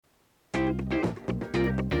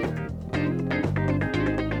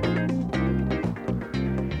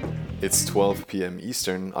It's 12 p.m.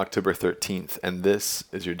 Eastern, October 13th, and this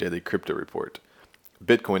is your daily crypto report.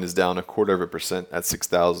 Bitcoin is down 0.25% at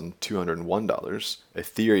 $6,201.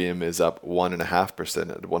 Ethereum is up 1.5%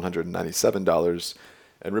 at $197,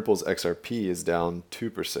 and Ripple's XRP is down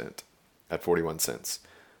 2% at 41 cents.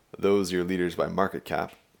 Those are your leaders by market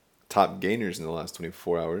cap. Top gainers in the last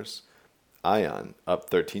 24 hours: Ion up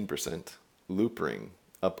 13%, Loopring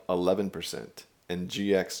up 11%, and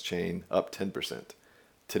GX Chain up 10%.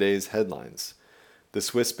 Today's headlines: the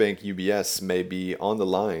Swiss bank UBS may be on the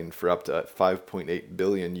line for up to 5.8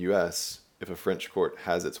 billion US if a French court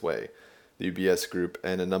has its way. The UBS group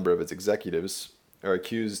and a number of its executives are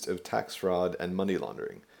accused of tax fraud and money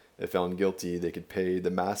laundering. If found guilty, they could pay the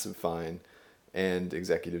massive fine, and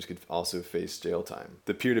executives could also face jail time.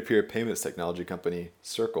 The peer-to-peer payments technology company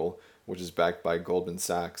Circle, which is backed by Goldman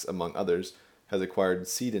Sachs, among others, has acquired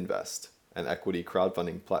Seed Invest, an equity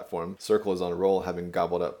crowdfunding platform. Circle is on a roll, having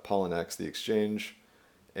gobbled up Poloniex, the exchange,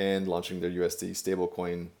 and launching their USD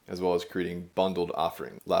stablecoin, as well as creating bundled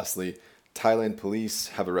offerings. Lastly, Thailand police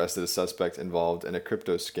have arrested a suspect involved in a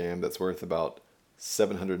crypto scam that's worth about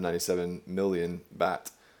 797 million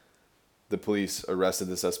baht. The police arrested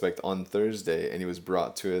the suspect on Thursday, and he was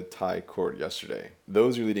brought to a Thai court yesterday.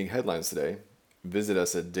 Those are your leading headlines today. Visit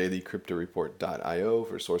us at dailycryptoreport.io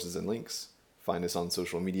for sources and links. Find us on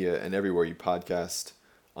social media and everywhere you podcast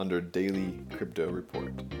under Daily Crypto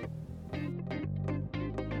Report.